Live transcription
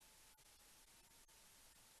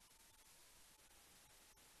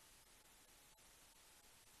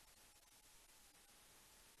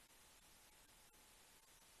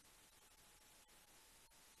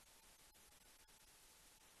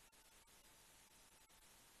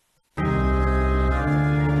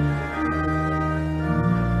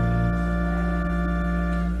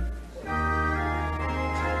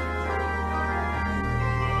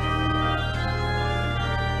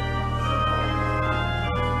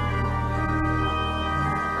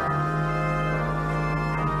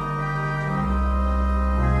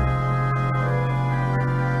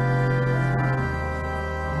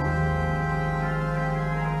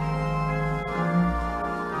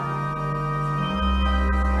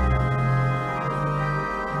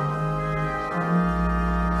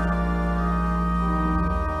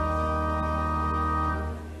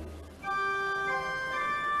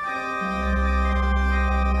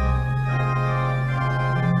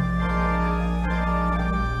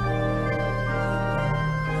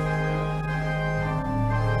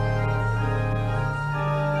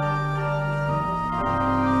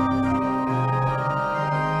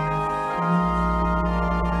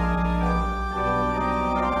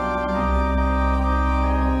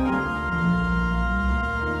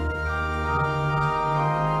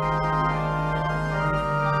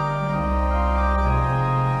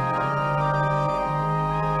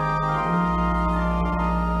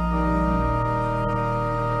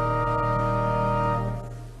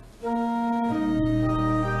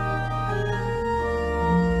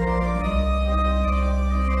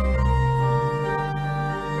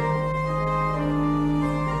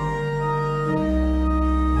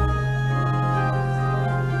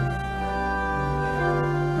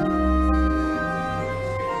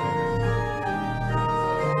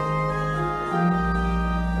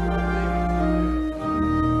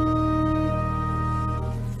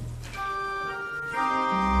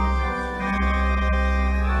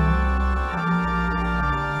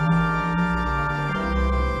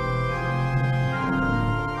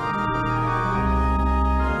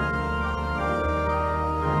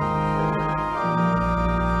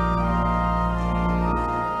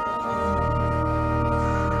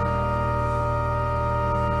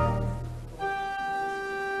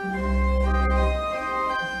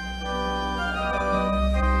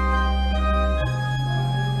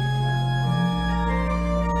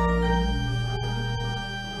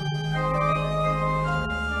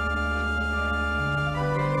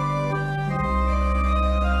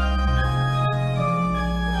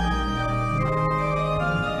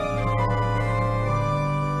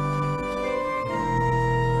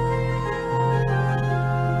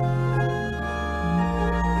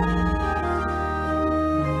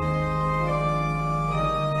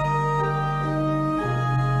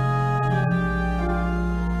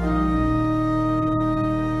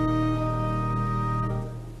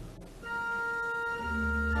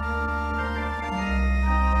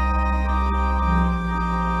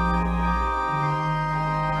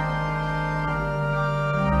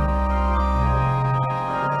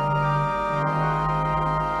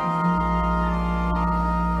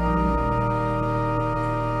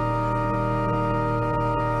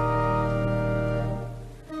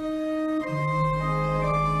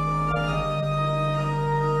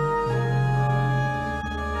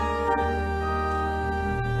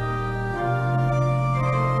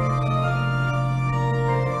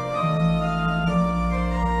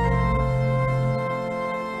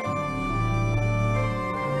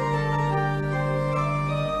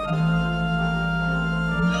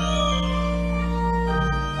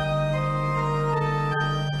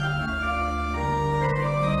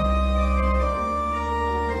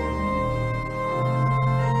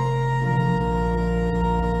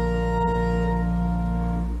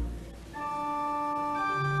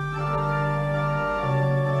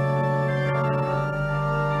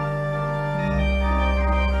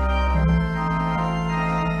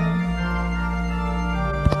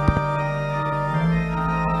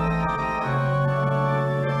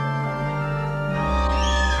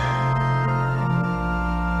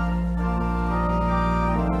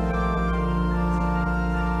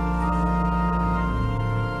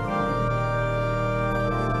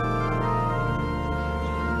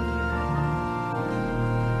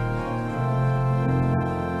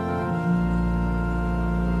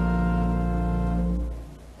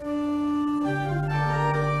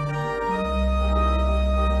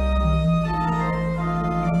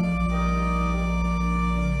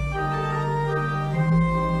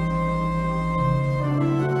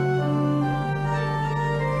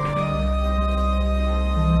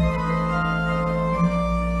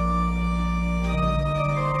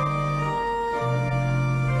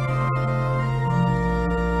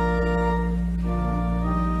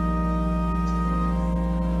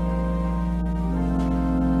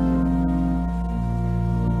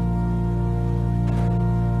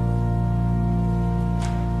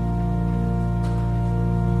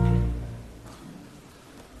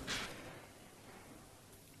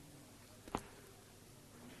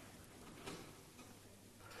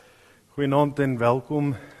Goeienaand en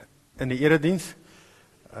welkom in die erediens.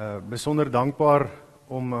 Besonder dankbaar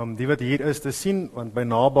om die wat hier is te sien, want by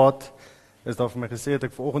nabaat is daar vir my gesê dat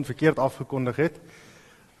ek vanoggend verkeerd afgekondig het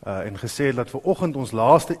en gesê dat vanoggend ons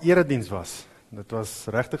laaste erediens was. Dit was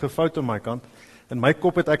regtig 'n fout aan my kant. In my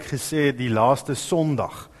kop het ek gesê die laaste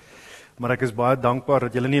Sondag, maar ek is baie dankbaar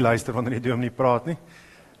dat julle nie luister wanneer die dominee praat nie.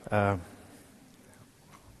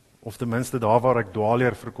 Of ten minste daar waar ek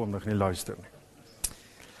dwaalleer verkondig nie luister nie.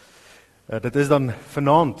 Dit is dan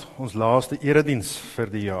vanaand ons laaste erediens vir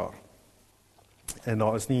die jaar. En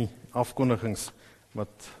daar is nie afkondigings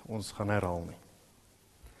wat ons gaan herhaal nie.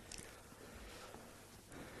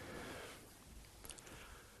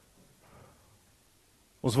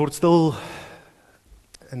 Ons word stil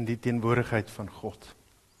in die teenwoordigheid van God.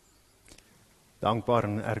 Dankbaar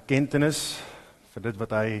en erkentenis vir dit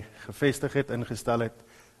wat hy gevestig het, ingestel het,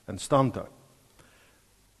 in stand hou.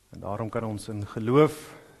 En daarom kan ons in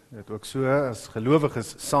geloof dit ook so as gelowiges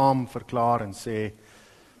saam verklaar en sê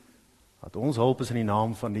dat ons hulp is in die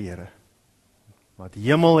naam van die Here, wat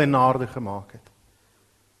hemel en aarde gemaak het,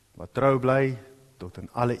 wat trou bly tot in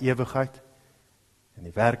alle ewigheid en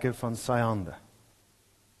die werke van sy hande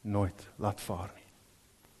nooit laat vaar nie.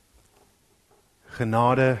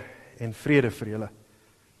 Genade en vrede vir julle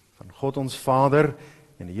van God ons Vader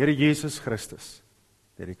en die Here Jesus Christus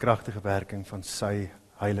deur die kragtige werking van sy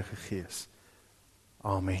Heilige Gees.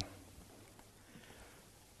 Amen.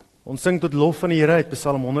 Ons sing tot lof van die Here uit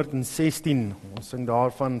Psalm 116. Ons sing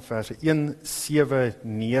daarvan verse 1, 7,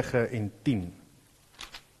 9 en 10.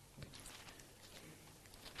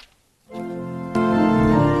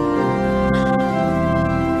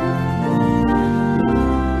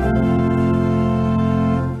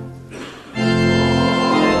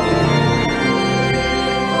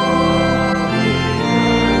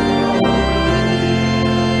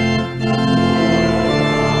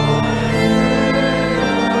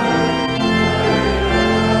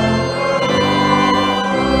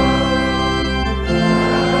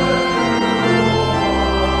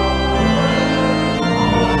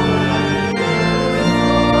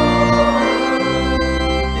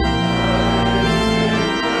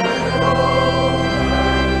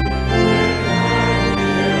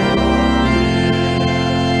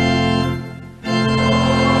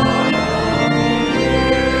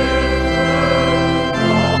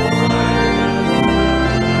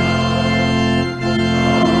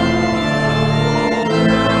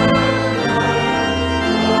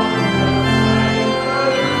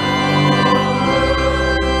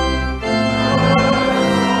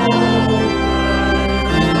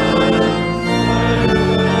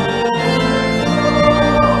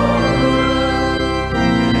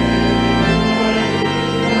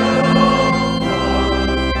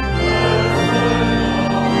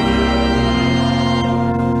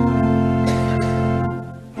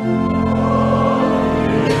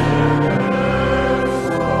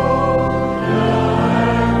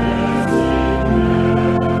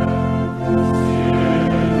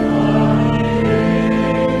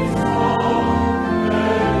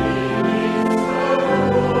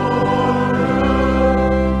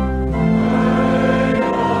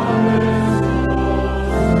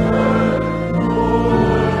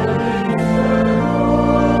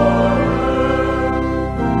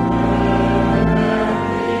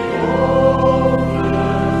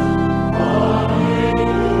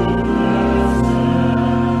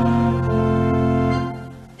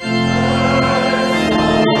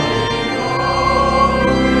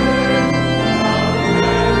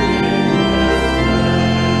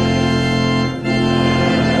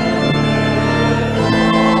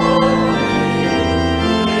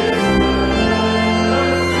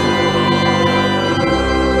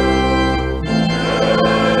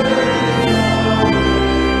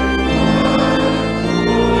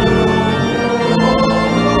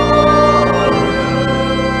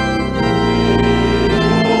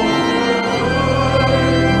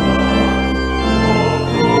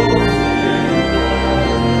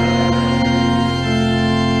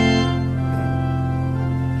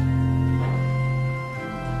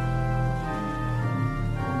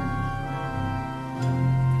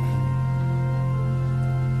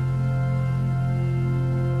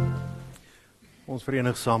 Ons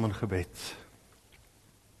verenig saam in gebed.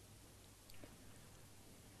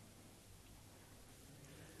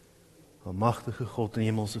 Almagtige God en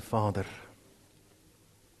Hemelse Vader,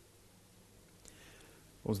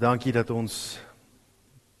 ons dankie dat ons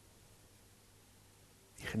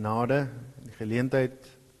die genade, die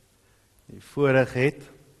geleentheid, die voorreg het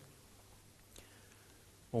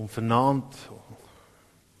om vanaand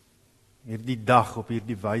hierdie dag op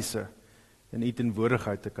hierdie wyse in U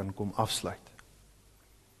teenwoordigheid te kan kom afsluit.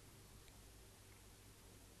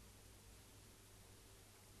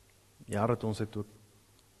 Ja, dat ons dit ook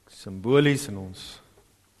simbolies in ons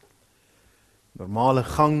normale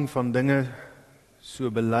gang van dinge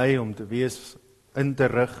so bely om te wees in te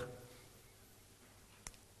rig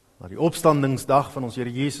na die opstandingsdag van ons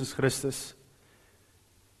Here Jesus Christus,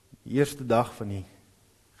 die eerste dag van die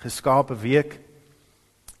geskape week,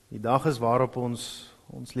 die dag is waarop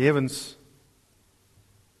ons lewens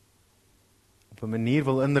op 'n manier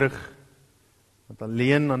wil inrig wat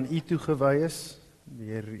alleen aan U toegewy is,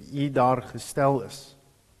 deur U daar gestel is.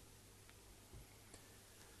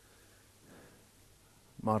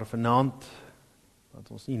 Maar vanaand,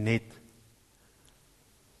 dat ons nie net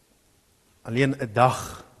alleen 'n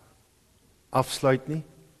dag afsluit nie,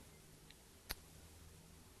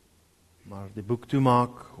 maar die boek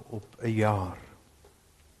toemaak op 'n jaar.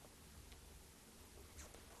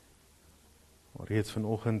 Maar reeds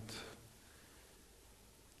vanoggend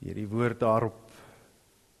hierdie woord daarop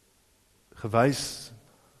gewys,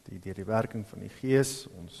 die deur die werking van die Gees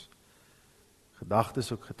ons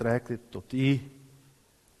gedagtes ook getrek het tot U,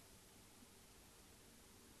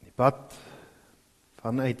 die pad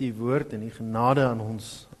vanuit die woord en die genade aan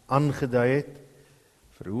ons aangedui het,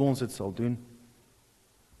 vir hoe ons dit sal doen.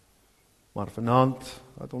 Maar vanaand,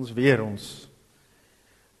 dat ons weer ons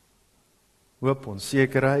hoop, ons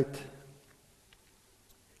sekerheid,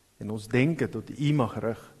 en ons denke tot U mag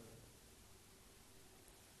rig.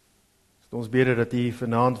 Ons bid dat U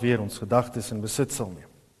vanaand weer ons gedagtes in besit sal neem.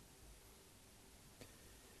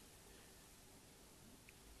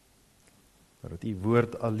 Dat U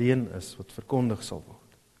woord alleen is wat verkondig sal word.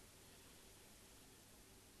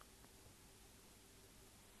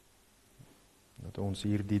 Dat ons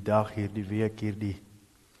hierdie dag, hierdie week, hierdie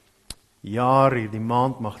jaar, hierdie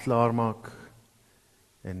maand mag klaarmaak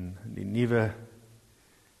en die nuwe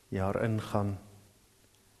jaar ingaan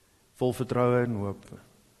vol vertroue en hoop,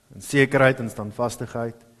 en sekerheid en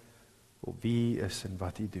standvastigheid op wie U is en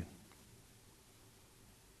wat U doen.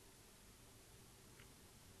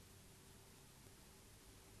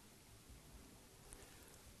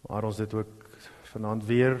 Maar ons dit ook vanaand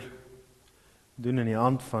weer doen in die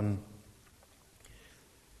hand van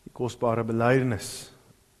die kosbare belydenis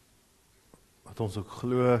wat ons ook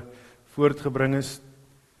glo voortgebring is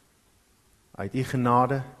uit U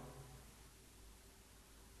genade,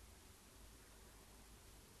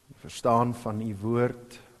 verstaan van U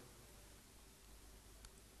woord,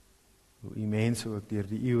 hoe U mense ook deur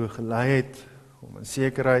die eeue gelei het om in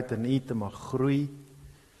sekerheid in U te mag groei.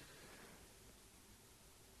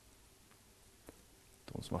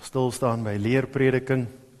 Dat ons mag stilstaan by leerprediking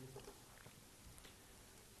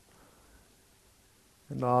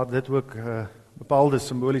en daar dit ook 'n bepaalde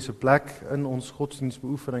simboliese plek in ons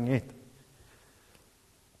godsdienstbeoefening het.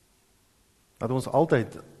 Dat ons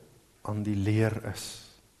altyd aan die leer is.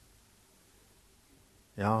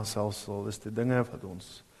 Ja, selfs al is dit dinge wat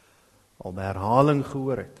ons al by herhaling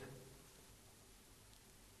gehoor het.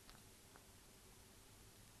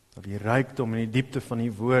 Dat die rykdom en die diepte van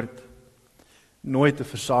die woord nooit 'n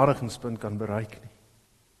versadigingspunt kan bereik nie.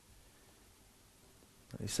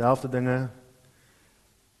 Dieselfde dinge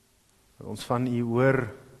wat ons van U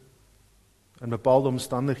hoor in bepaalde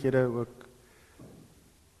omstandighede ook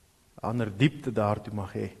ander diepte daartoe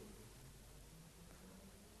mag hê.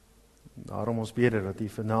 Daarom ons bid dat U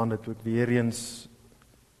vanaand dit ook weer eens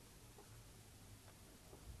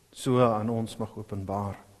so aan ons mag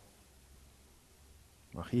openbaar.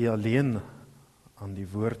 Mag U alleen aan die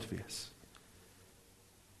woord wees.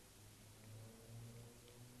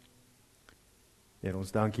 Heer,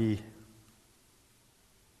 ons dankie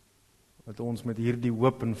dat ons met hierdie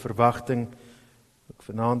hoop en verwagting ook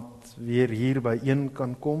vanaand weer hier byeen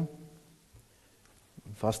kan kom.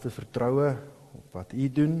 In vaste vertroue op wat U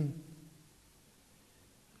doen.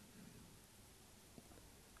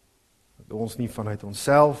 Dat ons nie vanuit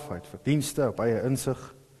onsself, uit verdienste, op eie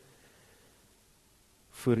insig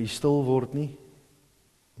voor U stil word nie,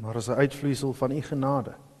 maar as 'n uitvloeisel van U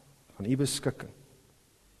genade, van U beskikking.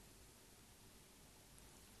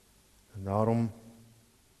 En daarom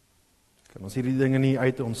kan ons hierdie dinge nie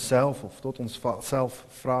uit onsself of tot ons self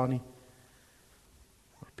vra nie,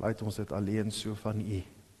 maar pleit ons dit alleen so van U,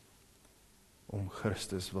 om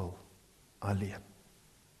Christus wil alleen.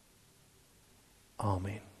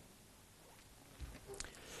 Amen.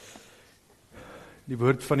 Die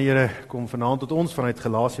woord van die Here kom vanaand tot ons vanuit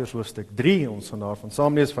Galasiërs hoofstuk 3. Ons gaan daarvan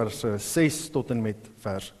saam lees vers 6 tot en met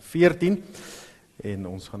vers 14. En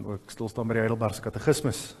ons gaan ook stilstaan by die Heidelbergse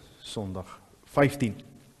Katekismus, Sondag 15.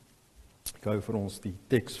 Ek hou vir ons die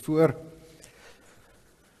teks voor.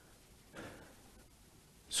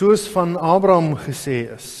 Soos van Abraham gesê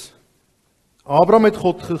is. Abraham het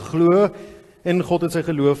God geglo en God het sy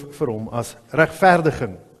geloof vir hom as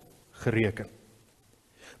regverdiging gereken.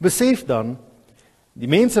 Besef dan, die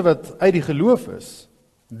mense wat uit die geloof is,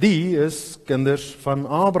 die is kinders van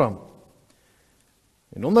Abraham.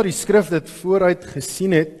 En omdat die skrif dit vooruit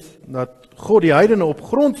gesien het, dat God die heidene op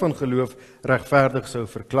grond van geloof regverdig sou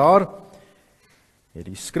verklaar, het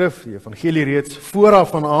die skrif, die evangelie reeds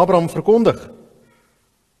vooraf van Abraham verkondig.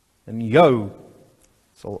 In jou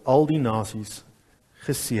sal al die nasies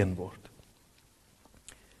geseën word.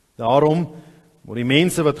 Daarom word die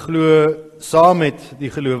mense wat glo saam met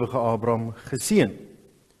die gelowige Abraham geseën.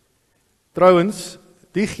 Trouwens,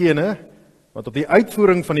 diegene wat op die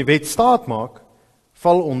uitvoering van die wet staat maak,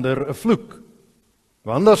 val onder 'n vloek.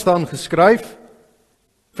 Want daar staan geskryf,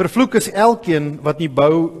 vervloek is elkeen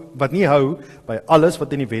wat nie hou by alles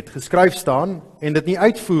wat in die wet geskryf staan en dit nie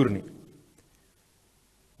uitvoer nie.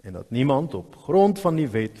 En dat niemand op grond van die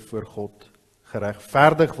wet voor God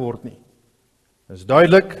geregverdig word nie. Dit is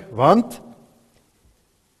duidelik, want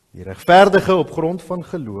die regverdige op grond van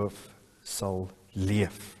geloof sal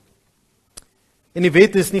leef. En die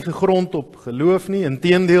wet is nie gegrond op geloof nie,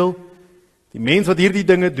 inteendeel, die mens wat hierdie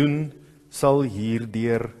dinge doen, sal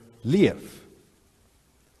hierdeur leef.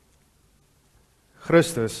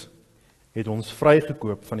 Christus het ons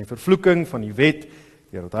vrygekoop van die vervloeking van die wet,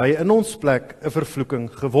 deurdat hy in ons plek 'n vervloeking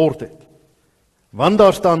geword het. Want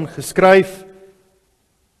daar staan geskryf,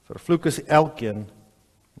 vervloek is elkeen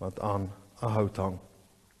wat aan 'n hout hang.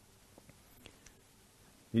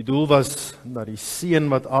 Die doel was dat die seën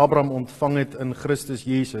wat Abraham ontvang het in Christus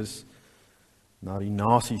Jesus na die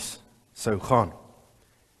nasies sou gaan.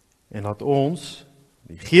 En dat ons,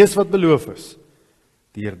 die Gees wat beloof is,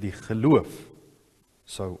 deur die geloof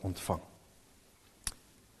sou ontvang.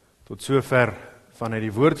 Tot sover vanuit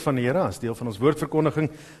die woord van die Here, as deel van ons woordverkondiging,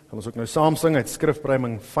 gaan ons ook nou saam sing uit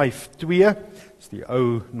Skrifpruiming 5:2, dis die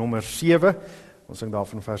ou nommer 7, ons sing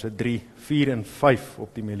daarvan verse 3, 4 en 5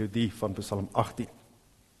 op die melodie van Psalm 18.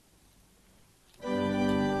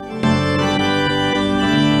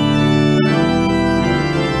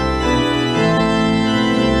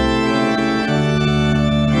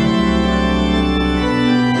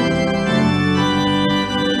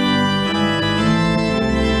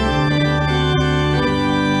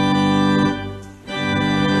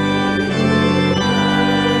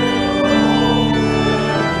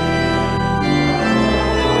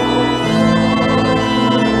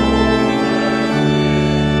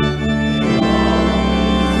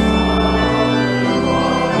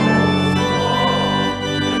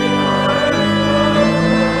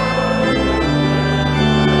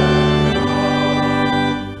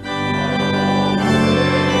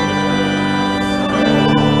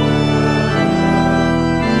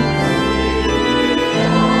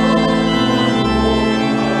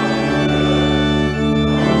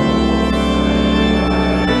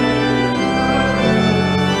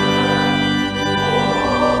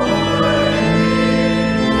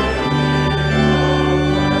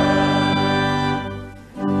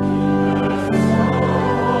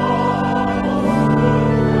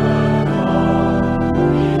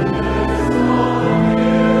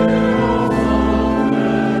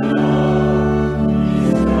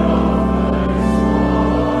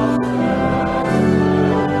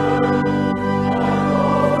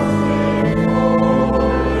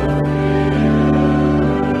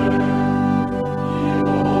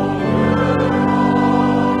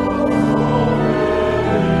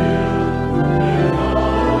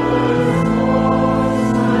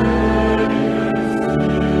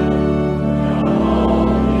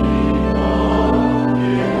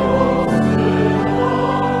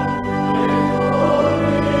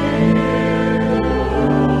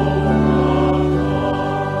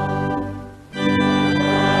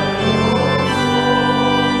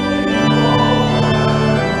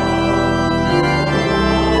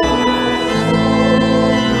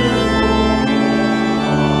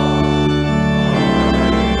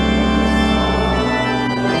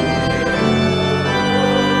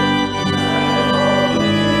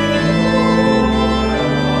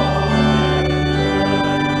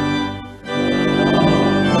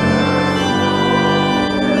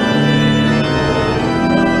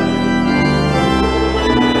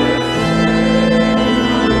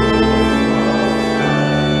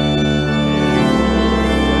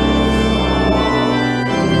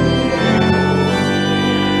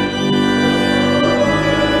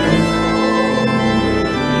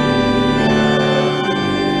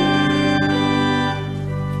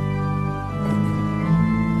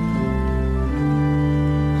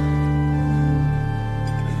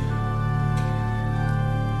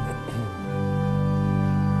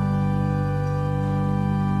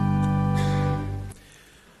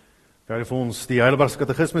 Kry vir ons die Heidelbergse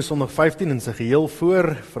Katekismes Sondag 15 in sy geheel voor,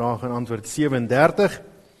 vraag en antwoord 37.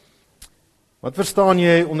 Wat verstaan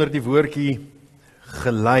jy onder die woordjie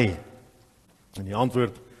gelei? En die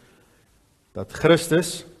antwoord, dat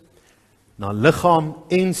Christus na liggaam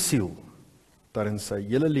en siel, daar in sy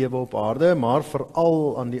hele lewe op aarde, maar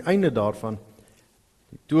veral aan die einde daarvan,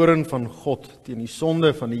 die toorn van God teen die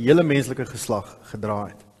sonde van die hele menslike geslag gedra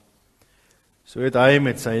het. So het hy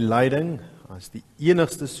met sy lyding as die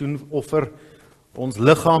enigste soenoffer ons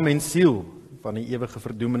liggaam en siel van die ewige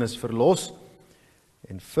verdoemenis verlos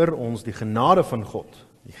en vir ons die genade van God,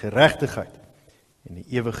 die geregtigheid en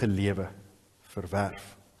die ewige lewe verwerf.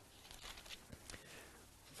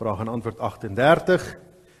 Vraag en antwoord 38.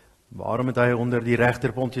 Waarom het hy onder die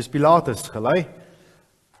regter Pontius Pilatus gelei?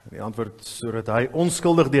 Die antwoord, sodat hy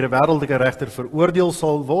onskuldig deur 'n wêreldelike regter veroordeel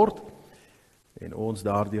sal word en ons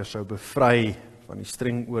daardeur sou bevry van die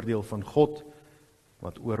streng oordeel van God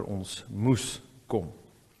wat oor ons moes kom.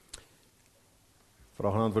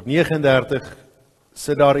 Vraag en antwoord 39.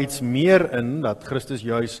 Sit daar iets meer in dat Christus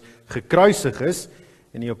juis gekruisig is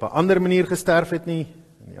en nie op 'n ander manier gesterf het nie?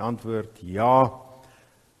 En die antwoord, ja.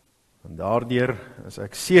 En daardeur is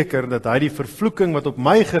ek seker dat hy die vervloeking wat op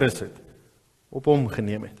my gerus het, op hom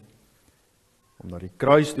geneem het, omdat die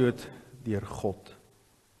kruisdood deur God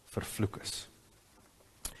vervloek is.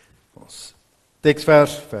 Ons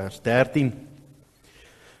teksvers, vers 13.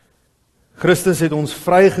 Christus het ons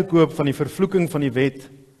vrygekoop van die vervloeking van die wet,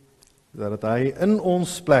 dat hy in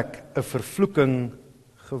ons plek 'n vervloeking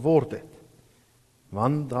geword het.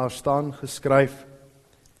 Want daar staan geskryf,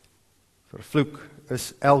 vervloek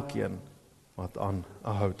is elkeen wat aan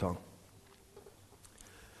 'n hout hang.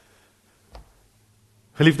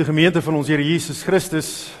 Geliefde gemeente van ons Here Jesus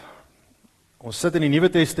Christus, ons sit in die Nuwe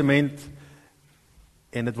Testament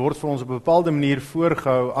en dit word vir ons op 'n bepaalde manier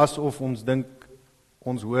voorgehou asof ons dink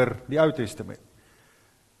ons hoor die Ou Testament.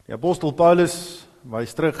 Die apostel Paulus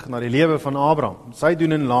wys terug na die lewe van Abraham, sy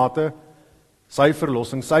doen en late, sy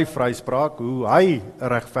verlossing, sy vryspraak, hoe hy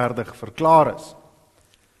regverdig verklaar is.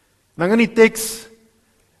 Dan in die teks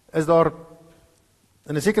is daar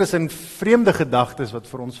in 'n sekere sin vreemde gedagtes wat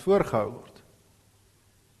vir ons voorgehou word.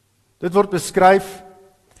 Dit word beskryf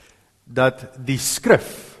dat die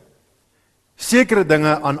skrif sekere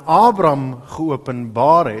dinge aan Abraham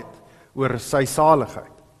geopenbaar het oor sy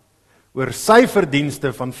saligheid, oor sy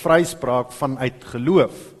verdienste van vryspraak vanuit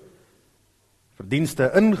geloof.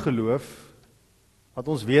 Verdienste in geloof, wat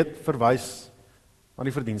ons weet verwys aan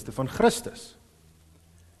die verdienste van Christus.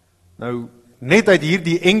 Nou, net uit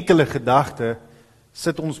hierdie enkele gedagte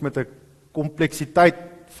sit ons met 'n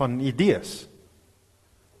kompleksiteit van idees.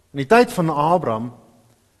 In die tyd van Abraham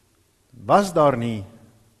was daar nie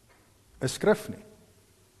 'n skrif nie.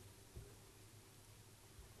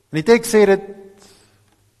 En die teks sê dit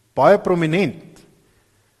baie prominent.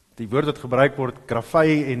 Die woord wat gebruik word,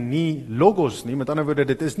 grafei en nie logos nie. Met ander woorde,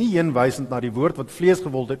 dit is nie heenwysend na die woord wat vlees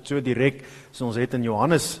geword het, so direk soos ons het in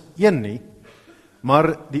Johannes 1 nie,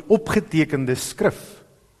 maar die opgetekende skrif.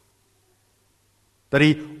 Dat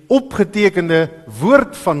die opgetekende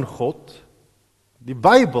woord van God, die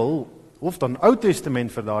Bybel, of dan Ou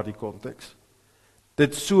Testament vir daardie konteks,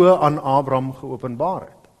 dit so aan Abraham geopenbaar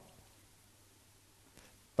het.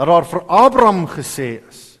 Dat daar vir Abraham gesê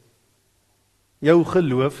is, jou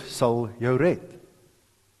geloof sal jou red.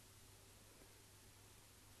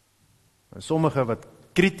 En sommige wat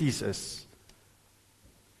krities is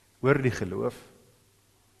oor die geloof,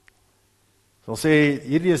 sal sê,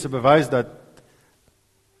 hierdie is 'n bewys dat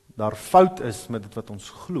daar fout is met dit wat ons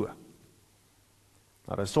glo.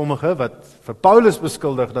 Daar is sommige wat vir Paulus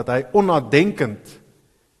beskuldig dat hy onnadenkend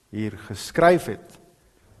hier geskryf het.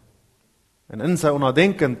 En in sy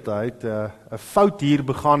onnadenkendheid 'n fout hier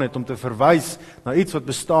begaan het om te verwys na iets wat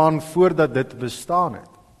bestaan voordat dit bestaan het.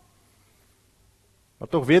 Maar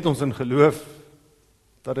tog weet ons in geloof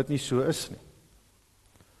dat dit nie so is nie.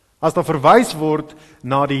 As daar verwys word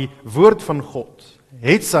na die woord van God,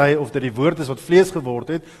 het sy of dit die woord is wat vlees geword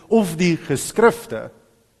het, of die geskrifte,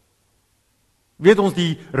 weet ons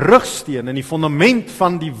die rugsteen en die fondament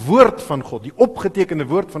van die woord van God, die opgetekende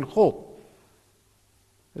woord van God,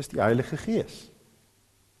 is die Heilige Gees.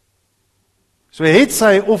 So het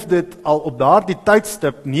sy of dit al op daardie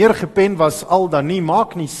tydstip neergepen was, al dan nie,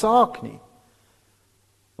 maak nie saak nie.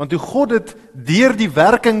 Want hoe God dit deur die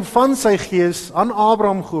werking van sy Gees aan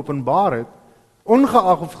Abraham geopenbaar het,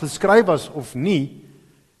 ongeag of geskryf was of nie,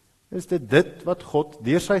 is dit wat God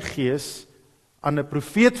deur sy Gees aan 'n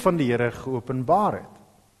profeet van die Here geopenbaar het.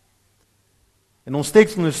 En ons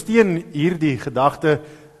teks ondersteun hierdie gedagte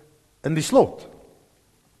in die slot.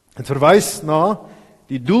 Het verwys na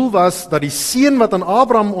Die doel was dat die seën wat aan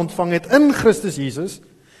Abraham ontvang het in Christus Jesus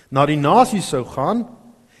na die nasies sou gaan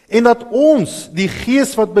en dat ons die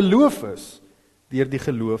gees wat beloof is deur die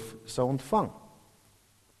geloof sou ontvang.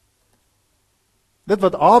 Dit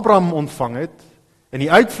wat Abraham ontvang het en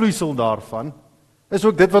die uitvloeisel daarvan is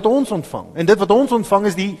ook dit wat ons ontvang. En dit wat ons ontvang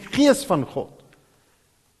is die gees van God.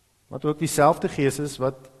 Wat ook dieselfde gees is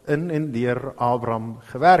wat in en deur Abraham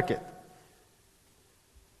gewerk het.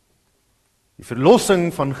 Die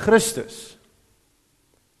verlossing van Christus,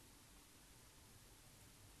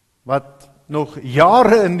 wat nog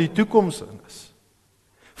jare in die toekoms is,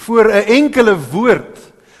 voor 'n enkele woord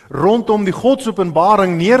rondom die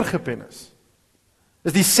Godsopenbaring neergepen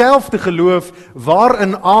is dieselfde geloof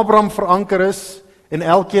waarin Abraham veranker is en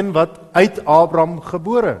elkeen wat uit Abraham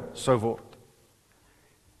gebore sou word.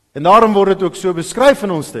 En daarom word dit ook so beskryf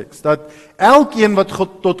in ons teks, dat elkeen wat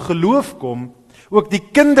tot geloof kom, ook die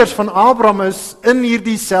kinders van Abraham is in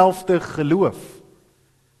hierdie selfde geloof.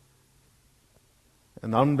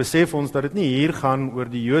 En dan besef ons dat dit nie hier gaan oor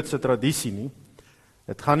die Joodse tradisie nie.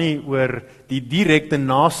 Dit gaan nie oor die direkte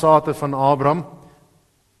nasate van Abraham,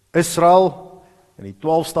 Israel en die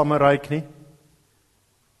 12 stamme ryk nie.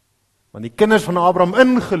 Want die kinders van Abraham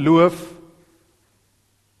in geloof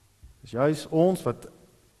is juis ons wat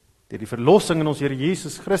deur die verlossing in ons Here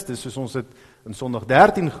Jesus Christus, soos ons dit in Sondag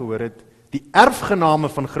 13 gehoor het, die erfgename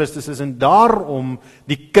van Christus is en daarom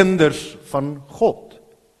die kinders van God.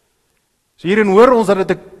 So hierin hoor ons dat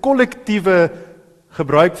dit 'n kollektiewe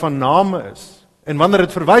gebruik van name is. En wanneer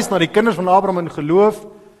dit verwys na die kinders van Abraham in geloof,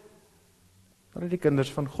 dat dit die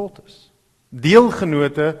kinders van God is.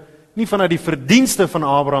 Deelgenote, nie vanuit die verdienste van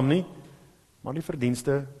Abraham nie, maar die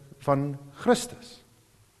verdienste van Christus.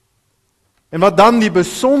 En wat dan die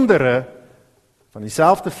besondere van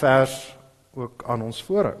dieselfde vers ook aan ons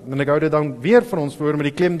voorhou. En ek hou dit dan weer vir ons voor met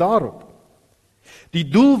die klem daarop. Die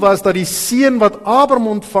doel was dat die seën wat Abraham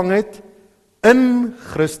ontvang het in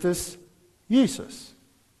Christus Jesus.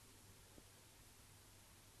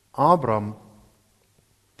 Abraham,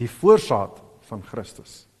 die voorsaat van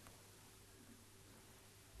Christus.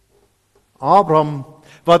 Abraham,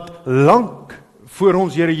 wat lank voor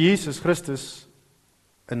ons Here Jesus Christus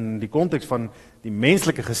in die konteks van die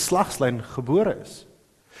menslike geslagslyn gebore is.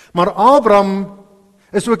 Maar Abraham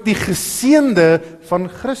is ook die geseënde van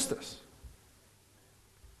Christus.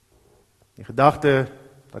 Die gedagte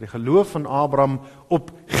dat die geloof van Abraham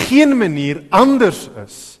op geen manier anders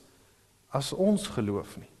is as ons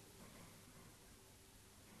geloof nie.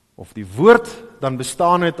 Of die woord dan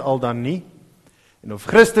bestaan het al dan nie, en of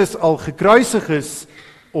Christus al gekruisig is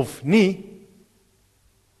of nie,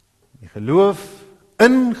 die geloof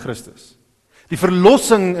in Christus, die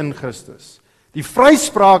verlossing in Christus, die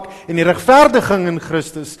vryspraak en die regverdiging in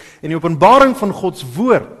Christus en die openbaring van Gods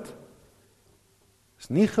woord is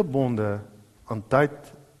nie gebonde aan tyd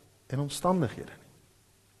en omstandighede nie.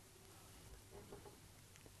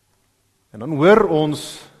 En dan hoor ons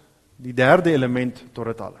die derde element tot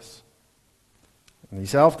dit alles. In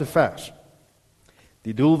dieselfde vers.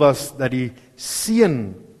 Die doel was dat die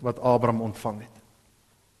seën wat Abraham ontvang het.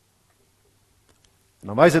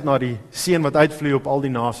 En dan wys dit na die seën wat uitvloei op al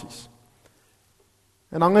die nasies.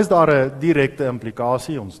 En dan is daar 'n direkte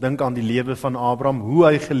implikasie. Ons dink aan die lewe van Abraham, hoe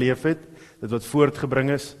hy geleef het, dit wat voortgebring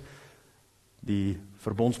is, die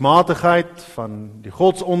verbondsmatigheid van die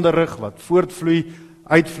godsonderrig wat voortvloei,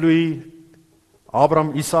 uitvloei,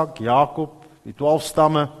 Abraham, Isak, Jakob, die 12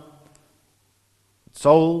 stamme,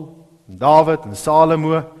 Saul, Dawid en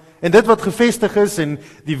Salomo, en dit wat gevestig is en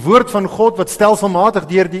die woord van God wat stelselmatig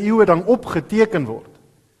deur die eeue dan opgeteken word.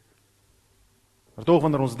 Maar tog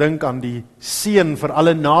wanneer ons dink aan die seën vir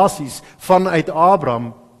alle nasies vanuit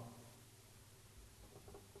Abraham,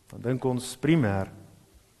 dan dink ons primêr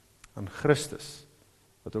aan Christus,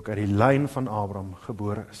 wat ook uit die lyn van Abraham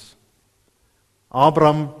gebore is.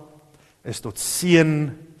 Abraham is tot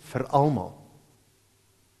seën vir almal,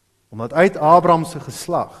 omdat uit Abraham se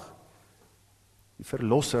geslag die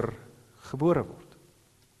verlosser gebore word.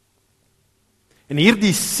 En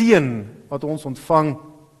hierdie seën wat ons ontvang,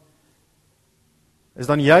 is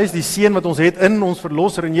dan juis die seën wat ons het in ons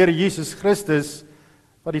verlosser en Here Jesus Christus,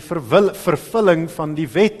 wat die vervulling van die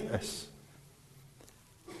wet is.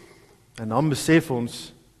 En dan besef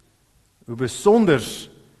ons hoe besonder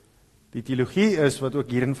die teologie is wat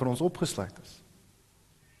ook hierin vir ons opgesluit is.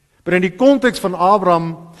 Maar in die konteks van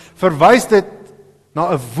Abraham verwys dit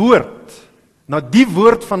na 'n woord, na die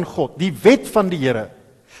woord van God, die wet van die Here,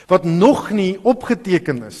 wat nog nie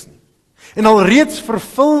opgeteken is nie. En al reeds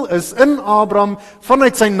vervul is in Abraham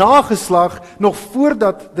vanuit sy nageslag nog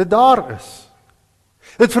voordat dit daar is.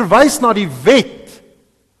 Dit verwys na die wet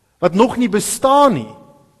wat nog nie bestaan nie,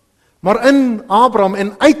 maar in Abraham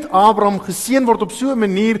en uit Abraham geseën word op so 'n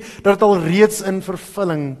manier dat dit al reeds in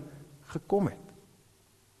vervulling gekom het.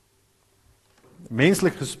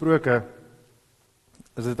 Menslik gesproke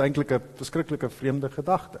is dit eintlik 'n verskriklike vreemde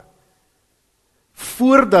gedagte.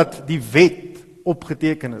 Voordat die wet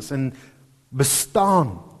opgeteken is en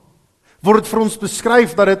bestaan, word dit vir ons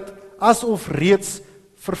beskryf dat dit asof reeds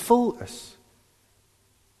vervul is.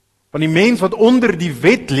 Want die mens wat onder die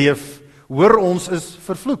wet leef, hoor ons, is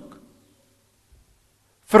vervloek.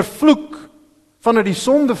 Vervloek vanuit die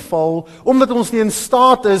sondeval, omdat ons nie in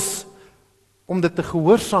staat is om dit te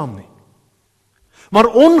gehoorsaam nie. Maar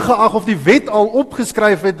ongeag of die wet al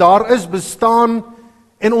opgeskryf het, daar is bestaan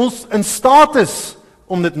en ons in staat is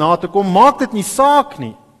om dit na te kom, maak dit nie saak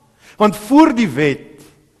nie. Want voor die wet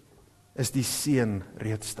is die seën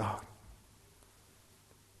reeds daar.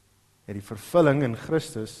 Het die vervulling in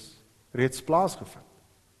Christus reeds plaasgevind.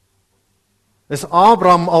 Is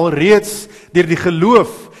Abraham al reeds deur die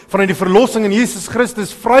geloof vanuit die verlossing in Jesus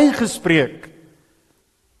Christus vrygespreek,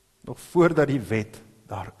 nog voordat die wet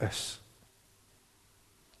daar is.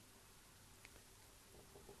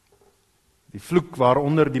 Die vloek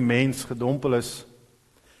waaronder die mens gedompel is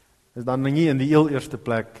dan nie in die heel eerste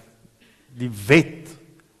plek die wet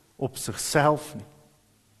op sigself nie,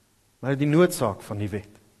 maar die noodsaak van die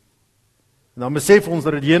wet. En dan besef ons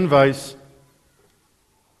dat dit heenwys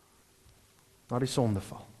na die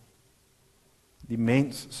sondeval. Die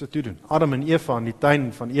mens se toedoen, Adam en Eva in die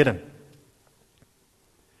tuin van Eden.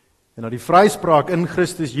 En na die vryspraak in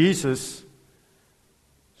Christus Jesus,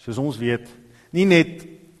 soos ons weet, nie net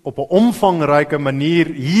op 'n omvangryke manier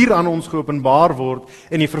hier aan ons geopenbaar word,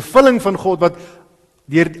 en die vervulling van God wat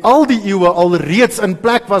deur al die eeue al reeds in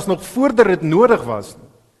plek was, nog voordat dit nodig was.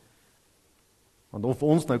 Want of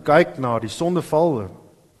ons nou kyk na die sondeval,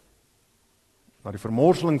 na die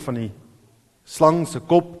vermorseling van die slang se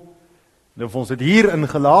kop, en of ons dit hier in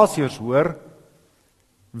Galasiërs hoor,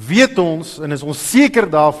 weet ons en is ons seker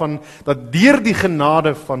daarvan dat deur die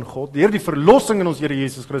genade van God, deur die verlossing in ons Here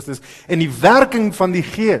Jesus Christus en die werking van die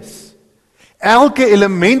Gees, elke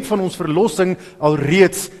element van ons verlossing al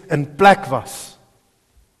reeds in plek was.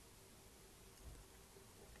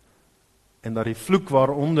 En dat die vloek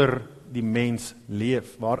waaronder die mens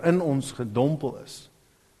leef, waarin ons gedompel is,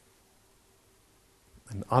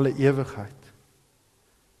 in alle ewigheid,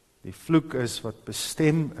 die vloek is wat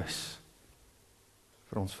bestem is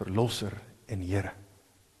vir ons verlosser en Here.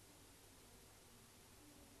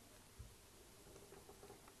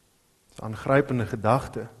 Dit is 'n aangrypende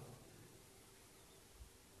gedagte,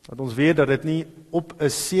 dat ons weet dat dit nie op 'n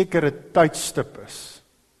sekere tydstip is,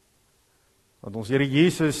 dat ons Here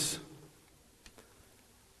Jesus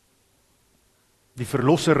die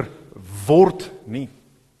verlosser word nie,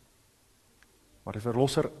 maar die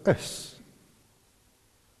verlosser is.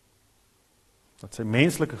 Dat sy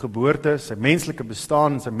menslike geboorte, sy menslike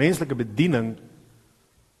bestaan en sy menslike bediening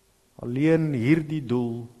alleen hierdie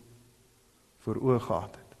doel voor oë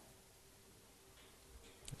gehad het.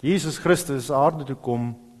 Jesus Christus aarde toe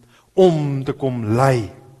kom om te kom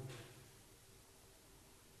ly.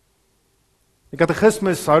 Die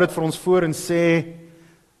katekismes hou dit vir ons voor en sê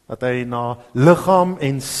dat hy na liggaam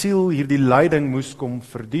en siel hierdie lyding moes kom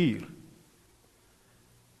verduur.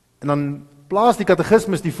 En dan plaas die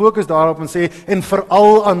katekismes die fokus daarop en sê, en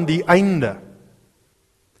veral aan die einde.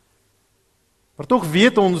 Maar tog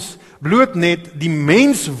weet ons bloot net die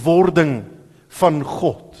menswording van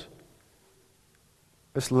God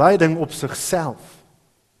is lyding op sigself.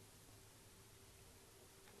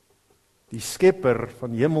 Die skepper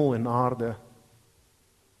van hemel en aarde,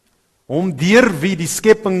 om deur wie die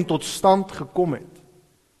skepping tot stand gekom het,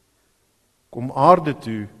 kom aarde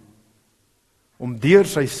toe, om deur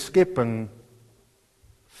sy skepping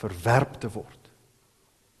verwerp te word.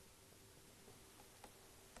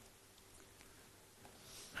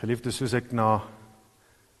 Geliefdes, soos ek na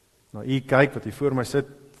u kyk, wat hier voor my sit,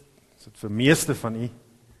 is dit vir meeste van u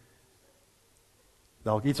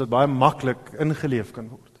dalk iets wat baie maklik ingeleef kan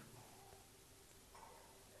word.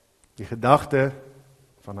 Die gedagte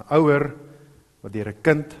van 'n ouer wat deur 'n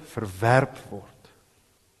kind verwerp word.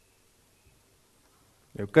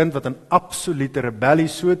 Jou kind wat in absolute rebellie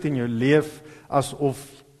so teen jou leef,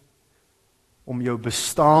 asof om jou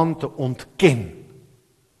bestaan te ontken.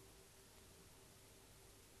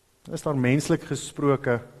 Is daar menslik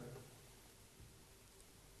gesproke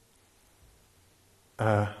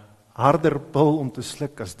 'n harder pil om te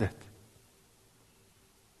sluk as dit?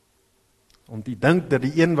 Om te dink dat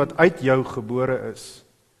die een wat uit jou gebore is,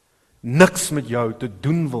 niks met jou te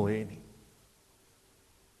doen wil hê nie.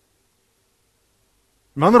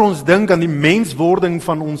 Wanneer ons dink aan die menswording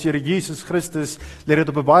van ons Here Jesus Christus, lê dit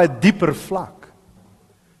op 'n baie dieper vlak.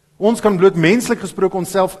 Ons kan bloot menslik gesproke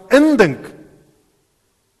onsself indink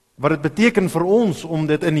wat dit beteken vir ons om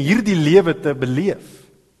dit in hierdie lewe te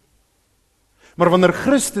beleef. Maar wanneer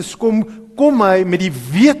Christus kom hy met die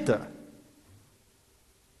wete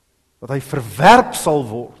dat hy verwerp sal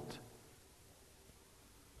word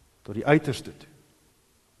tot die uiterste toe,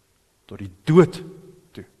 tot die dood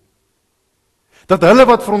toe. Dat hulle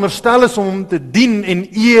wat veronderstel is om hom te dien en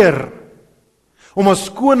eer, om as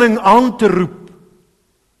koning aan te roep,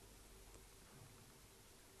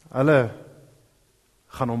 hulle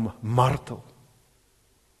gaan hom martel,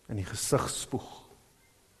 in die gesig spoeg,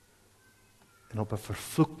 en op 'n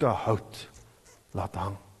vervloekte hout laat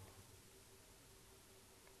hang.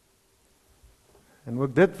 En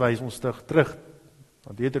ook dit wys ons terug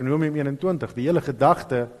aan Deuteronomium 21, die hele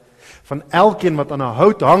gedagte van elkeen wat aan 'n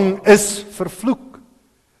hout hang is vervloek,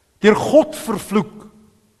 deur God vervloek.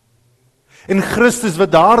 En Christus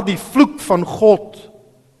wat daardie vloek van God,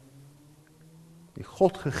 die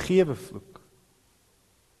God gegewe vloek,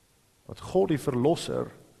 wat God die verlosser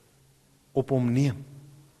op hom neem.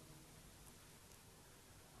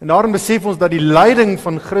 En daarom besef ons dat die lyding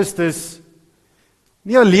van Christus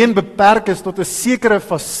nie alleen beperk is tot 'n sekere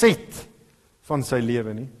faset van sy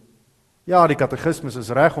lewe nie. Ja, die katekismes is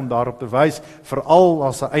reg om daarop te wys, veral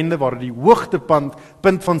as 'n einde waar die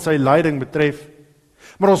hoogtepunt van sy lyding betref.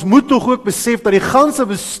 Maar ons moet tog ook besef dat die ganse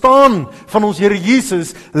bestaan van ons Here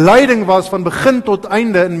Jesus lyding was van begin tot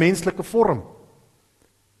einde in menslike vorm.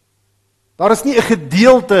 Daar is nie 'n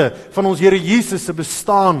gedeelte van ons Here Jesus se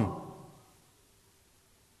bestaan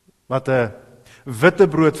wat 'n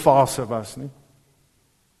witbroodfase was nie.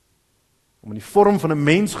 Om in die vorm van 'n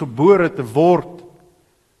mens gebore te word,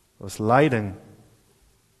 was lyding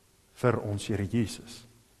vir ons Here Jesus.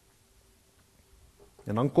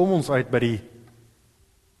 En dan kom ons uit by die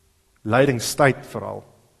lydingstyd veral.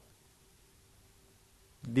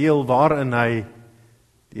 Deel waarin hy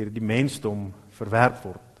deur die mensdom verwerp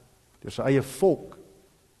word, deur sy eie volk,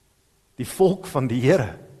 die volk van die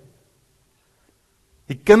Here,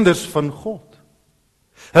 die kinders van God.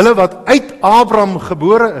 Hulle wat uit Abraham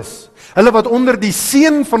gebore is, hulle wat onder die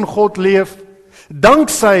seën van God leef,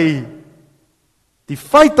 danksy die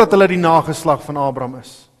feit dat hulle die nageslag van Abraham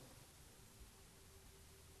is.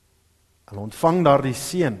 Hulle ontvang daardie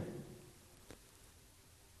seën.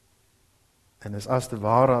 En is as te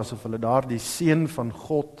ware asof hulle daardie seën van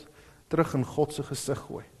God terug in God se gesig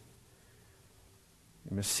gooi.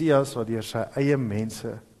 Die Messias wat deur sy eie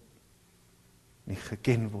mense nie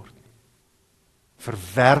geken word nie,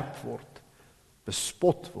 verwerp word,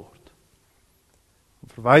 bespot word. En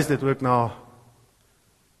verwys dit ook na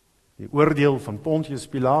die oordeel van Pontius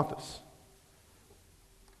Pilatus,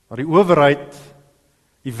 waar die owerheid,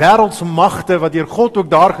 die wêreldse magte wat deur God ook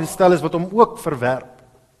daar gestel is, wat hom ook verwerp.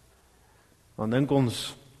 Dan dink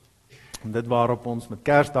ons, en dit waarop ons met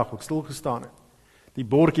Kersdag ook stilgestaan het, die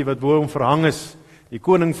bordjie wat bo hom verhang is, die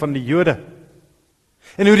koning van die Jode.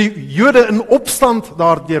 En hoe die Jode in opstand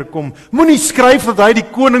daardeur kom, moenie skryf dat hy die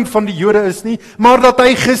koning van die Jode is nie, maar dat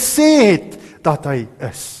hy gesê het dat hy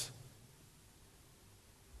is.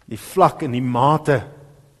 Die vlak en die mate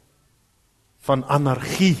van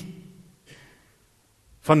anargie,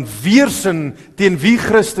 van weerstand teen wie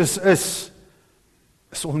Christus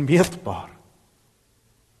is onmeetbaar.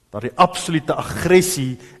 Dat die absolute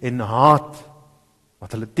aggressie en haat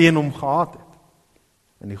wat hulle teen hom gehad het.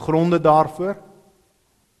 En die gronde daarvoor,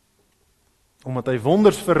 omdat hy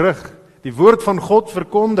wonders verrig, die woord van God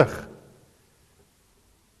verkondig,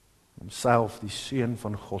 homself die seun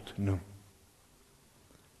van God noem.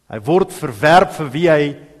 Hy word verwerp vir wie hy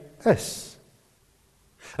is.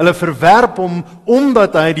 Hulle verwerp hom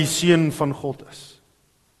omdat hy die seun van God is.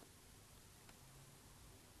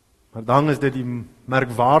 Maar dan is dit die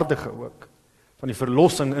merkwaardige ook van die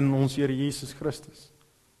verlossing in ons Here Jesus Christus.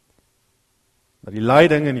 Dat die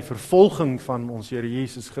lyding en die vervolging van ons Here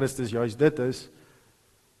Jesus Christus juist dit is,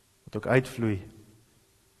 wat ook uitvloei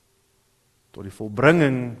tot die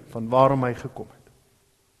volbringing van waarom hy gekom het.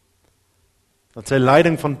 Dat sy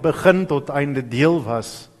lyding van begin tot einde deel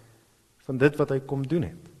was van dit wat hy kom doen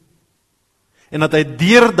het. En dat hy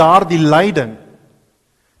deur daardie lyding,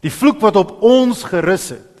 die vloek wat op ons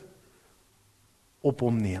gerus het, op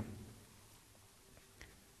hom neem.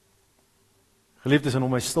 Geliefdes, en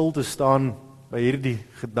om my stil te staan by hierdie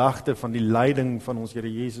gedagte van die lyding van ons Here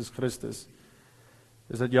Jesus Christus,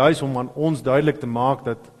 is dit juis om aan ons duidelik te maak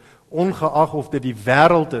dat ongeag of dit die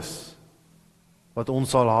wêreld is wat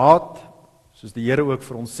ons sal haat, soos die Here ook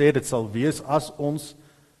vir ons sê, dit sal wees as ons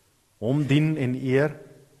hom dien en eer,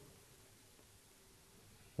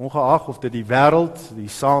 ongeag of dit die wêreld, die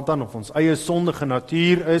Satan of ons eie sondige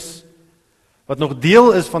natuur is, wat nog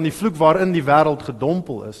deel is van die vloek waarin die wêreld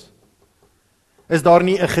gedompel is daar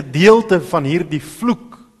nie 'n gedeelte van hierdie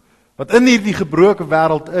vloek, wat in hierdie gebroke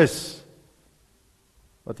wêreld is,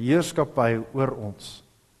 wat heerskappy oor ons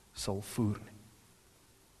sal voer nie.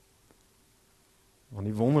 Want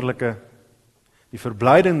die wonderlike, die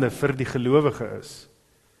verblydende vir die gelowige is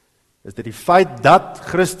dit die feit dat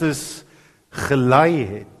Christus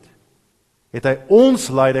gelei het hy ons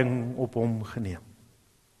lyding op hom geneem.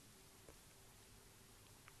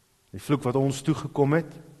 Die vloek wat ons toegekom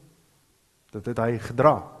het, dit het hy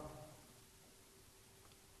gedra.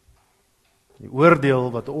 Die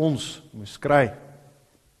oordeel wat ons moes kry,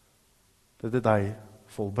 dit het hy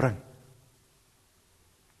volbring.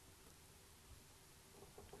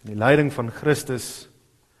 Die lyding van Christus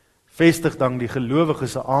vestig dan die gelowige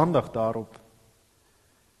se aandag daarop,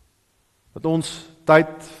 dat ons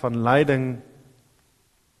tyd van lyding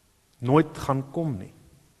nooit gaan kom nie.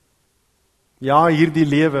 Ja, hierdie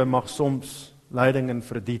lewe mag soms lyding en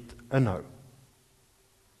verdriet inhou.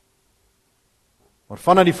 Maar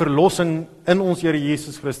vanuit die verlossing in ons Here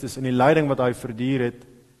Jesus Christus en die lyding wat hy verduur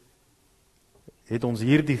het ons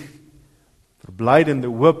hierdie verblydende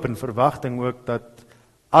hoop en verwagting ook dat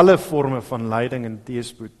alle forme van lyding en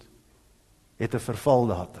teëspoed het 'n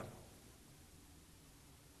vervaldatum.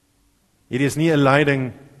 Hierdie is nie 'n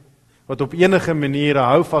lyding wat op enige manier 'n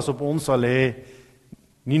houvas op ons sal hê,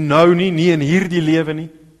 nie nou nie in hierdie lewe nie,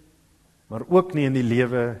 maar ook nie in die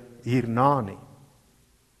lewe hierna nie.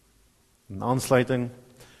 In aansluiting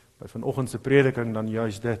by vanoggend se prediking dan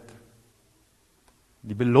juist dit.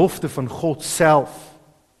 Die belofte van God self,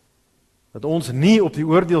 dat ons nie op die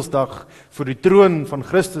oordeelsdag voor die troon van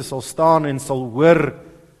Christus sal staan en sal hoor,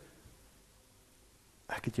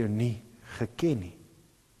 ek het jou nie geken nie.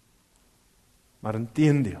 Maar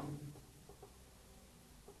inteendeel,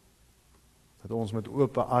 dat ons met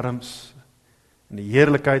oop arms in die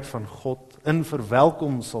heerlikheid van God in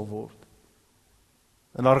verwelkom sal word.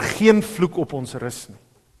 En daar geen vloek op ons rus nie.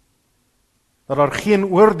 Dat daar geen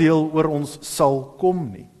oordeel oor ons sal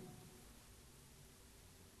kom nie.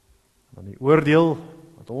 Want die oordeel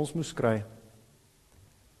wat ons moes kry,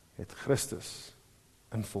 het Christus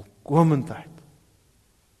in volkomendheid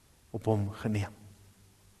op hom geneem.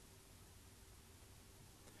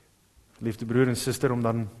 Geliefde broer en suster, om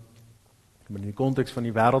dan in die konteks van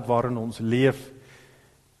die wêreld waarin ons leef,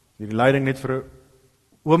 hierdie lyding net vir 'n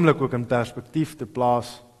oomblik ook in perspektief te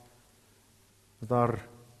plaas, dat daar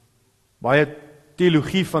baie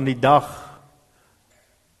teologie van die dag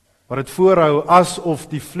wat dit voorhou asof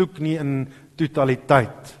die vloek nie in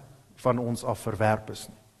totaliteit van ons af verwerp is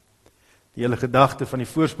nie. Die hele gedagte van die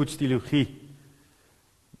voorspoedsteologie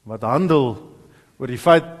wat handel oor die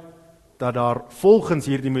feit dat daar volgens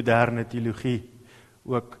hierdie moderne teologie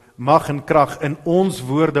ook mag en krag in ons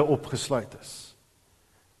woorde opgesluit is.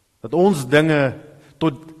 Dat ons dinge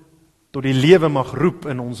tot die lewe mag roep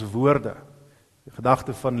in ons woorde. Die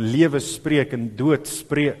gedagte van lewe spreek en dood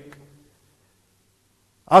spreek.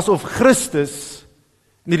 Asof Christus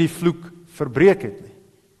nie die vloek verbreek het nie.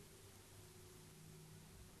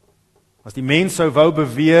 As die mens sou wou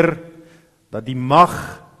beweer dat die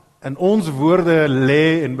mag in ons woorde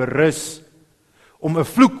lê en berus om 'n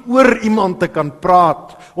vloek oor iemand te kan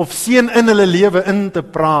praat of seën in hulle lewe in te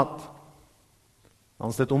praat, dan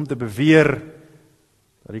is dit om te beweer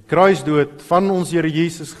dat die kruisdood van ons Here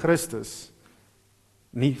Jesus Christus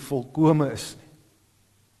nie volkome is nie.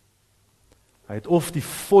 Hy het of die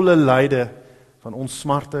volle lyde van ons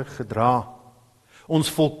smarte gedra, ons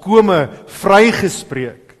volkome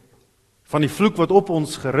vrygespreek van die vloek wat op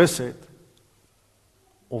ons gerus het,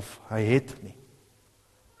 of hy het nie.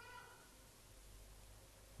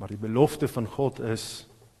 Maar die belofte van God is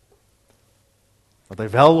dat hy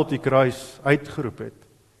wel op die kruis uitgeroep het,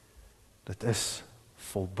 dit is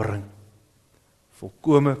volbring,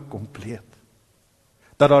 volkome kompleet,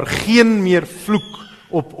 dat daar geen meer vloek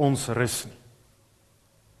op ons rus nie.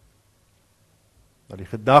 Dat die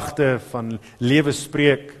gedagte van lewe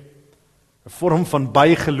spreek 'n vorm van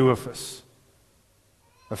bygeloof is,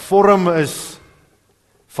 'n vorm is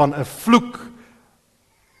van 'n vloek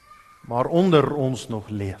waaronder ons nog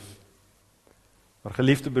leef. Maar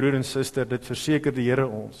geliefde broer en suster, dit verseker die Here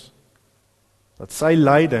ons, dat sy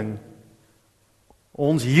lyding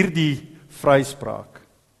ons hierdie vryspraak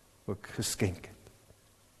ook geskenk het.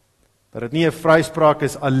 Dat dit nie 'n vryspraak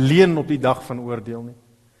is alleen op die dag van oordeel nie,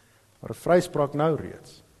 maar 'n vryspraak nou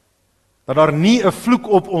reeds. Dat daar nie 'n vloek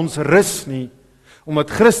op ons rus nie, omdat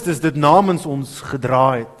Christus dit namens ons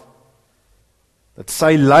gedra het. Dat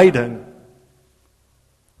sy lyding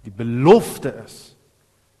die belofte is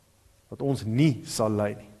wat ons nie sal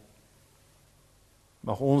lei nie.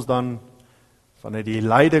 Mag ons dan vanuit die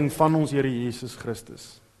leiding van ons Here Jesus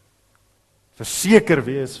Christus verseker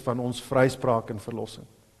wees van ons vryspraak en verlossing.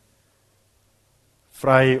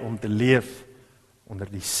 Vry om te leef onder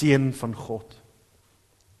die seën van God.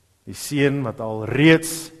 Die seën wat al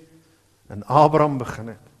reeds in Abraham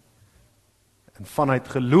begin het. En vanuit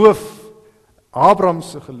geloof, Abraham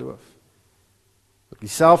se geloof,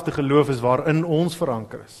 dieselfde geloof is waarin ons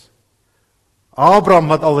veranker is. Abraham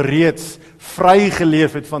wat al reeds vry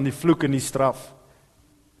geleef het van die vloek en die straf.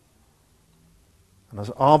 En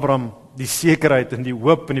as Abraham die sekerheid en die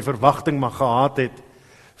hoop en die verwagting mag gehad het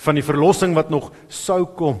van die verlossing wat nog sou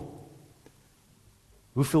kom,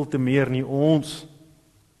 hoeveel te meer nie ons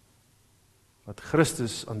wat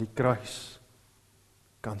Christus aan die kruis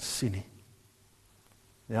kan sien nie.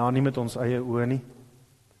 Ja, nie met ons eie oë nie,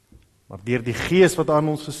 maar deur die Gees wat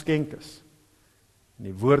aan ons geskenk is, en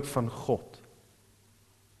die woord van God,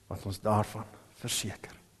 wat ons daarvan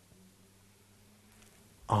verseker.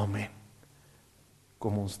 Amen.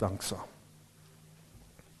 Kom ons dank saam.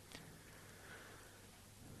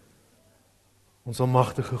 Ons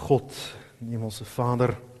almagtige God, Hemelse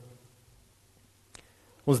Vader,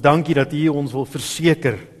 ons dankie dat U ons wil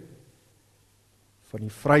verseker van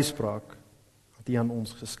die vryspraak wat U aan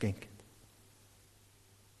ons geskenk het.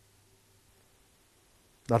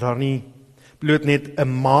 Dat daar nie bloot net 'n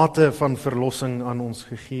mate van verlossing aan ons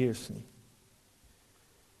gegee is nie,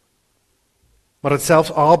 maar dat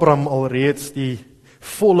selfs Abraham alreeds die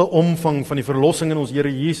volle omvang van die verlossing in ons Here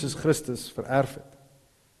Jesus Christus vererf het.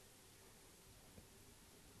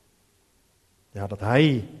 Ja, dat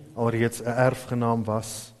hy alreeds 'n erfgenaam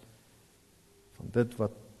was van dit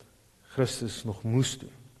wat Christus nog moes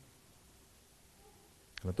doen.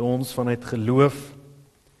 En dat ons vanuit geloof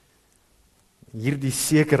hierdie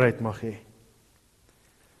sekerheid mag hê,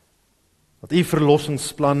 dat U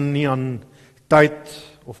verlossingsplan nie aan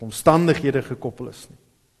tyd of omstandighede gekoppel is nie,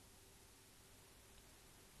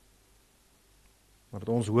 maar dat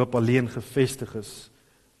ons hoop alleen gefestig is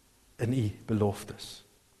in U beloftes.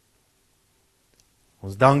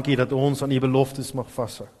 Ons dankie dat ons aan U beloftes mag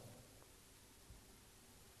vashou.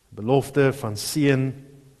 Belofte van seën,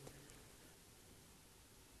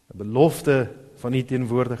 'n belofte van U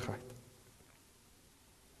teenwoordigheid.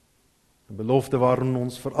 'n Belofte waarin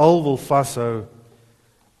ons veral wil vashou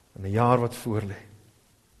in 'n jaar wat voorlê.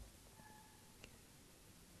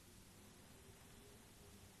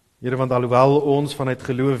 Here, want alhoewel ons vanuit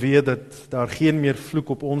geloof weet dat daar geen meer vloek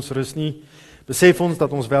op ons rus nie, besef ons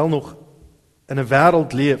dat ons wel nog in 'n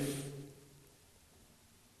wêreld leef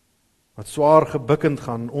wat swaar gebukkend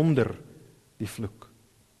gaan onder die vloek.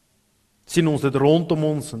 Sien ons dit rondom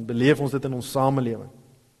ons en beleef ons dit in ons samelewing.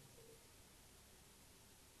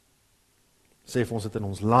 Besef ons dit in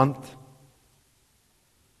ons land.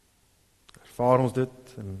 Ervaar ons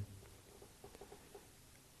dit in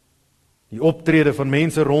die optrede van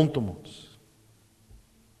mense rondom ons.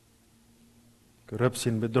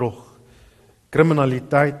 Korrupsie en bedrog,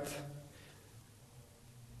 kriminaliteit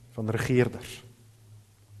van regerders.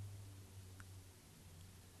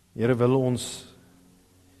 Here, wil ons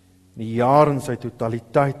die jaar in sy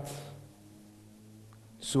totaliteit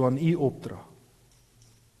so aan U opdra.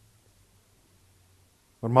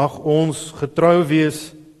 Maar mag ons getrou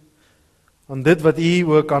wees aan dit wat U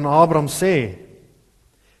ook aan Abraham sê,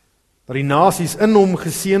 dat die nasies in hom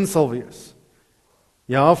geseën sal wees.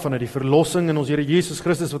 Ja, vanuit die verlossing in ons Here Jesus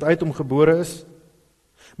Christus wat uit hom gebore is,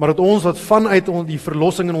 maar dat ons wat vanuit die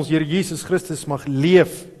verlossing in ons Here Jesus Christus mag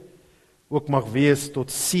leef, ook mag wees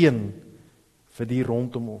tot seën vir die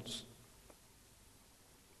rondom ons.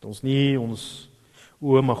 Dat ons nie ons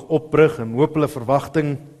oë mag oprig in hoopvolle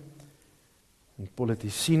verwagting en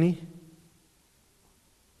politisie nie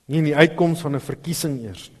in die uitkoms van 'n verkiesing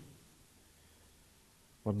eers nie.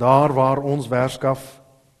 Maar daar waar ons werskaf,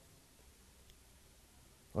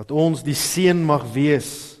 dat ons die seën mag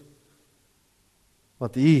wees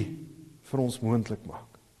wat U vir ons moontlik maak.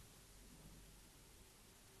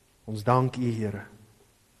 Ons dank U, Here,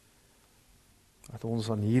 dat ons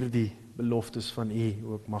aan hierdie beloftes van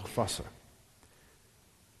U ook mag vashou.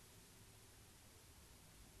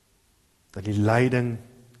 Dat die lyding,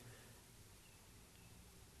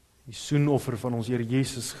 die soenoffer van ons Here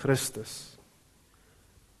Jesus Christus,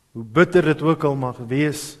 hoe bitter dit ook al mag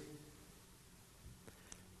wees,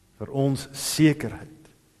 vir ons sekerheid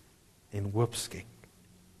en hoop skenk.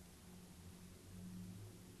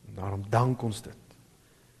 En daarom dank ons dit,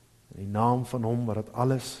 in die naam van Hom wat dit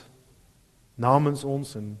alles namens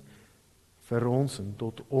ons en vir ons en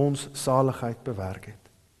tot ons saligheid bewerk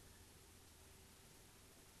het.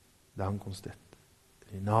 Dank ons dit,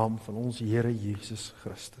 In die naam van ons Here Jesus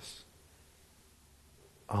Christus.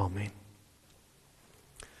 Amen.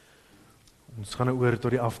 Ons gaan nou oor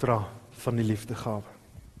tot die afdra van die liefdegawe.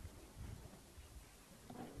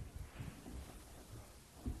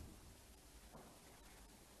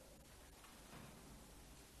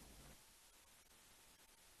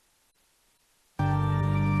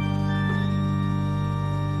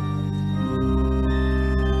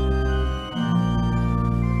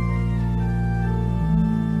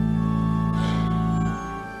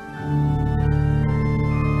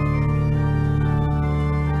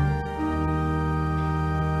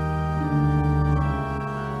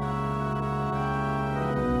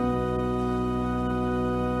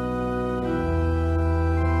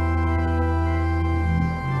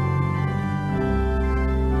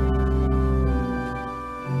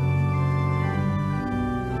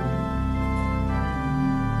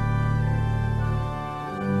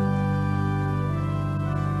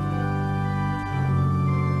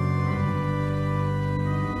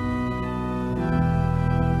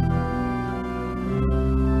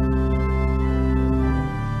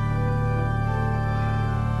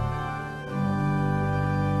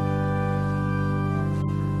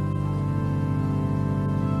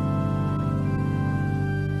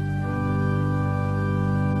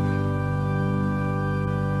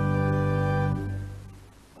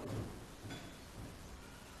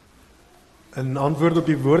 In antwoord op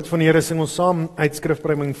die woord van die Here sing ons saam uit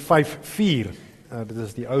Skrifberuiming 5:4. Dit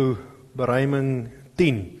is die ou beruiming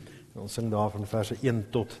 10. Ons sing daarvan verse 1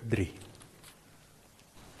 tot 3.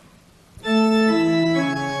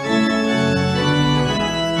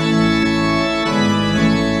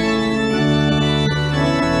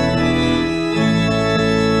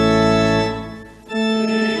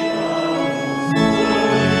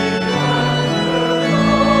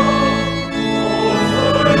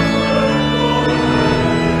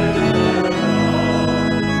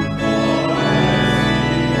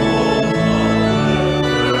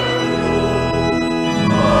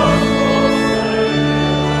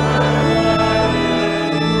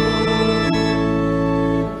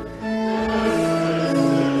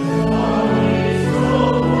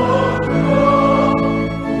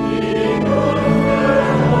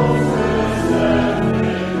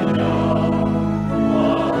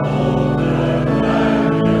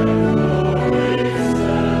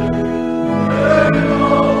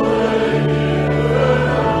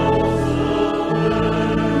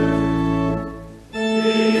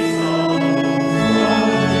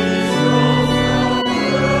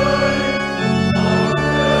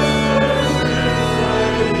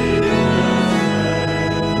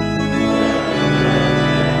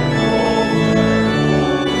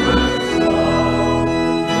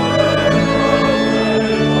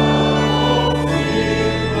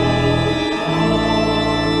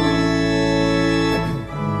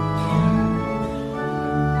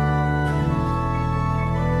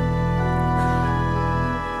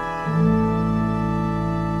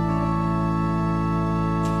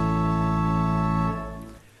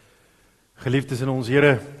 Geliefdes in ons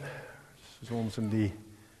Here, soos ons in die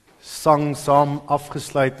sang saam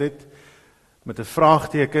afgesluit het, met 'n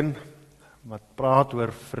vraagteken, wat praat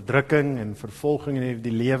oor verdrukking en vervolging in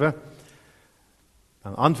die lewe,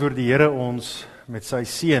 dan antwoord die Here ons met sy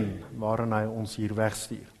seën, waarin hy ons hier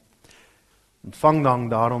wegstuur. Ontvang dan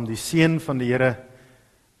daarom die seën van die Here,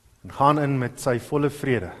 en gaan in met sy volle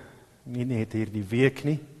vrede, nie net hierdie week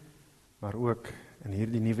nie, maar ook in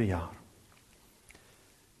hierdie nuwe jaar.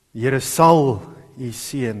 Die Here sal u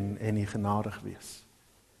seën en u genadig wees.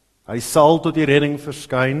 Hy sal tot die redding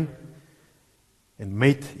verskyn en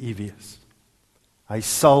met u wees. Hy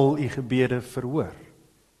sal u gebede verhoor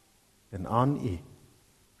en aan u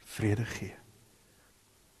vrede gee.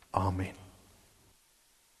 Amen.